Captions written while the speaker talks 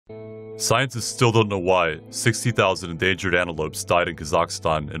Scientists still don't know why 60,000 endangered antelopes died in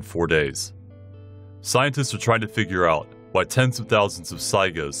Kazakhstan in 4 days. Scientists are trying to figure out why tens of thousands of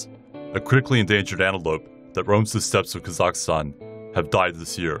saigas, a critically endangered antelope that roams the steppes of Kazakhstan, have died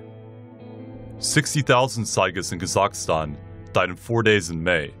this year. 60,000 saigas in Kazakhstan died in 4 days in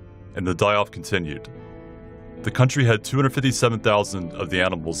May, and the die-off continued. The country had 257,000 of the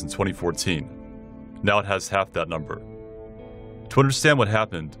animals in 2014. Now it has half that number. To understand what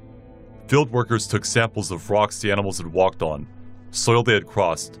happened, field workers took samples of rocks the animals had walked on, soil they had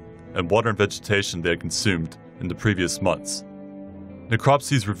crossed, and water and vegetation they had consumed in the previous months.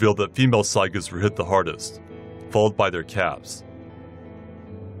 Necropsies revealed that female saigas were hit the hardest, followed by their calves.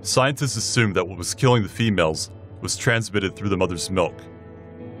 Scientists assumed that what was killing the females was transmitted through the mother's milk.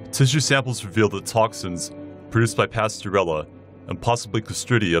 Tissue samples revealed that toxins produced by Pasteurella and possibly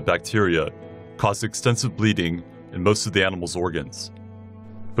Clostridia bacteria caused extensive bleeding in most of the animal's organs.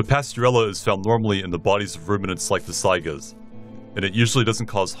 But Pasteurella is found normally in the bodies of ruminants like the saigas, and it usually doesn't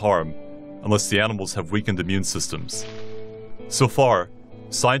cause harm unless the animals have weakened immune systems. So far,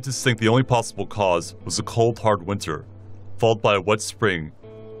 scientists think the only possible cause was a cold, hard winter, followed by a wet spring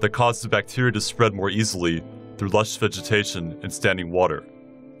that caused the bacteria to spread more easily through lush vegetation and standing water.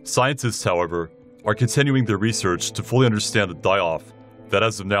 Scientists, however, are continuing their research to fully understand the die-off that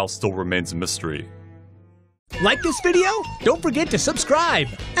as of now still remains a mystery. Like this video? Don't forget to subscribe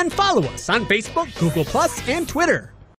and follow us on Facebook, Google+, and Twitter.